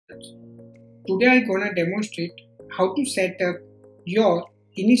Today I'm gonna demonstrate how to set up your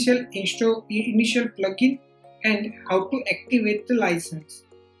initial plugin and how to activate the license.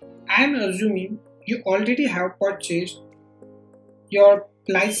 I am assuming you already have purchased your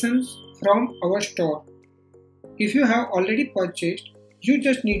license from our store. If you have already purchased, you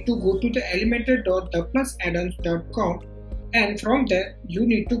just need to go to the elementor.theplusaddons.com, and from there you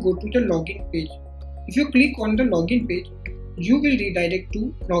need to go to the login page. If you click on the login page, you will redirect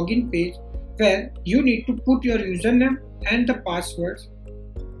to login page where you need to put your username and the passwords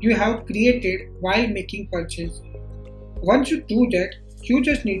you have created while making purchase. Once you do that, you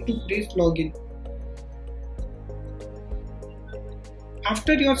just need to press login.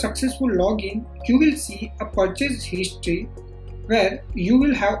 After your successful login, you will see a purchase history where you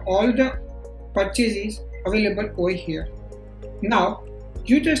will have all the purchases available over here. Now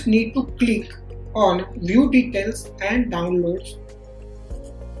you just need to click on view details and downloads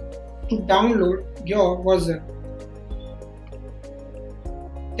to download your version.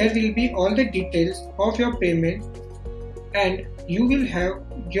 There will be all the details of your payment and you will have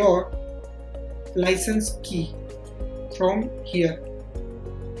your license key from here.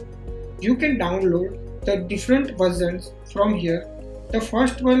 You can download the different versions from here. The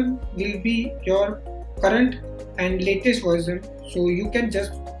first one will be your current and latest version, so you can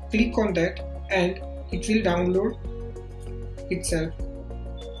just click on that and it will download itself.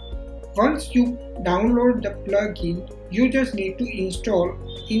 Once you download the plugin, you just need to install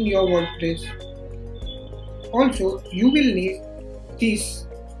in your WordPress. Also, you will need this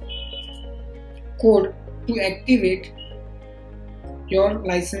code to activate your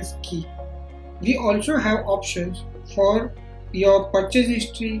license key. We also have options for your purchase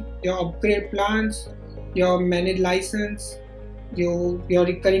history, your upgrade plans, your managed license, your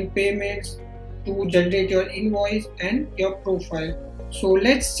recurring payments, to generate your invoice and your profile. So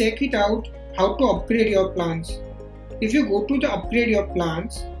let's check it out how to upgrade your plans. If you go to the upgrade your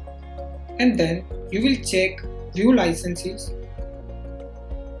plans and then you will check view licenses,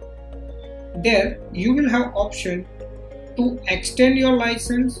 there you will have option to extend your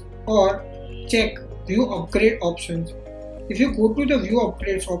license or check view upgrade options. If you go to the view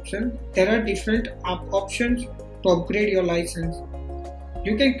upgrades option, there are different options to upgrade your license.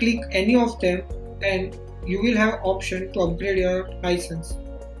 You can click any of them and you will have option to upgrade your license.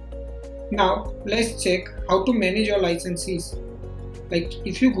 Now let's check how to manage your licenses. Like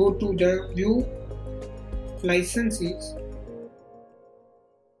if you go to the view licenses,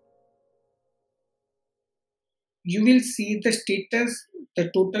 you will see the status, the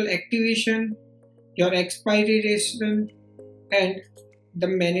total activation, your expiration and the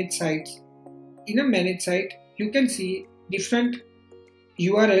managed sites. In a managed site, you can see different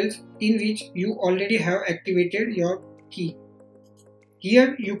URLs in which you already have activated your key.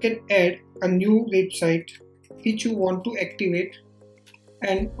 Here you can add a new website which you want to activate,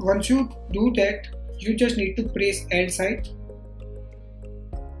 and once you do that, you just need to press add site,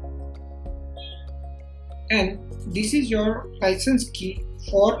 and this is your license key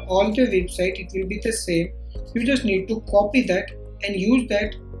for all the website. It will be the same. You just need to copy that and use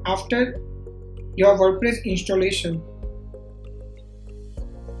that after your WordPress installation.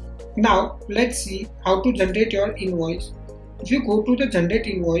 Now let's see how to generate your invoice. If you go to the generate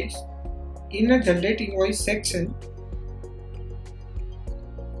invoice, in the generate invoice section,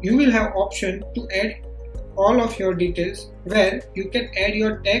 you will have option to add all of your details where you can add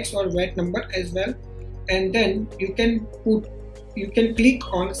your tax or VAT number as well, and then you can click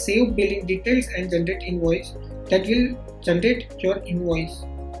on save billing details and generate invoice. That will generate your invoice.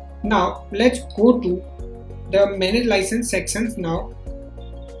 Now let's go to the manage license sections. Now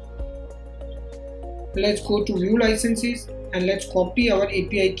let's go to view licenses and let's copy our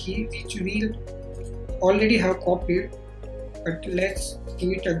API key which we already have copied, but let's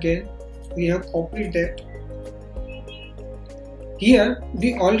do it again. We have copied that. Here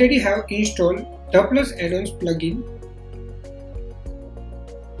we already have installed the Plus Addons plugin.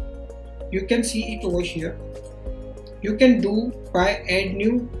 You can see it over here. You can do by add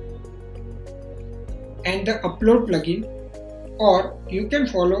new and the upload plugin, or you can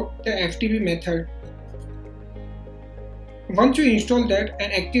follow the FTP method. Once you install that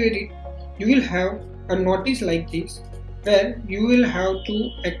and activate it, you will have a notice like this where you will have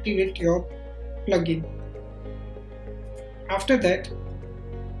to activate your plugin. After that,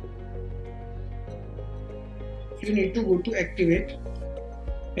 you need to go to activate.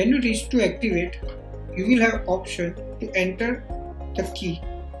 When you reach to activate, you will have option to enter the key.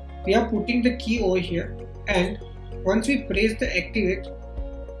 We are putting the key over here, and once we press the activate,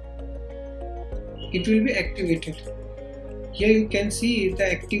 it will be activated. here you can see is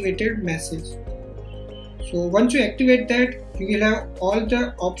the activated message. So once you activate that, you will have all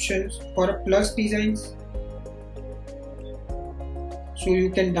the options for a plus designs. So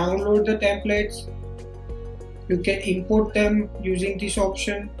you can download the templates, you can import them using this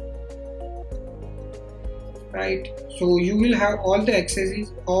option, right? So you will have all the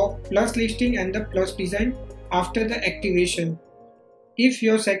accessories of plus listing and the plus design after the activation. If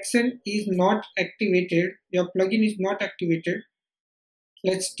your section is not activated, your plugin is not activated,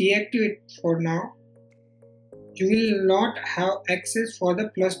 let's deactivate for now. You will not have access for the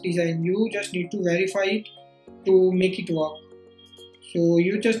plus design. You just need to verify it to make it work. So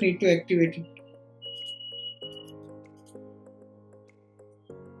you just need to activate it.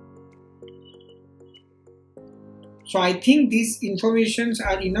 So I think these informations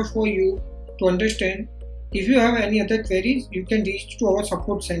are enough for you to understand. If you have any other queries, you can reach to our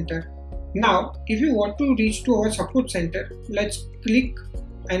support center. Now, if you want to reach to our support center, let's click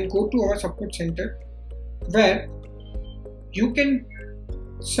and go to our support center, where you can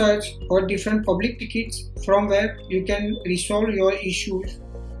search for different public tickets from where you can resolve your issues.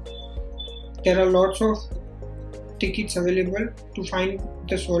 There are lots of tickets available to find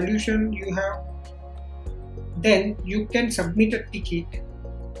the solution you have. Then you can submit a ticket,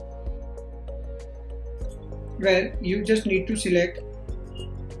 where you just need to select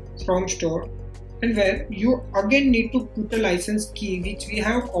from store, and where you again need to put a license key which we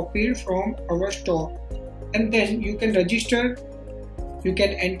have copied from our store, and then you can register. You can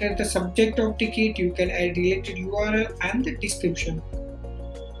enter the subject of ticket, you can add related URL and the description,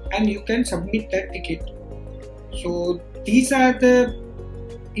 and you can submit that ticket. So these are the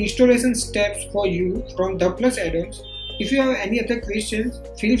installation steps for you from the Plus add-ons. If you have any other questions,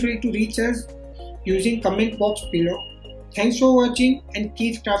 feel free to reach us using comment box below. Thanks for watching and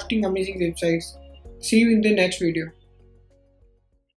keep crafting amazing websites. See you in the next video.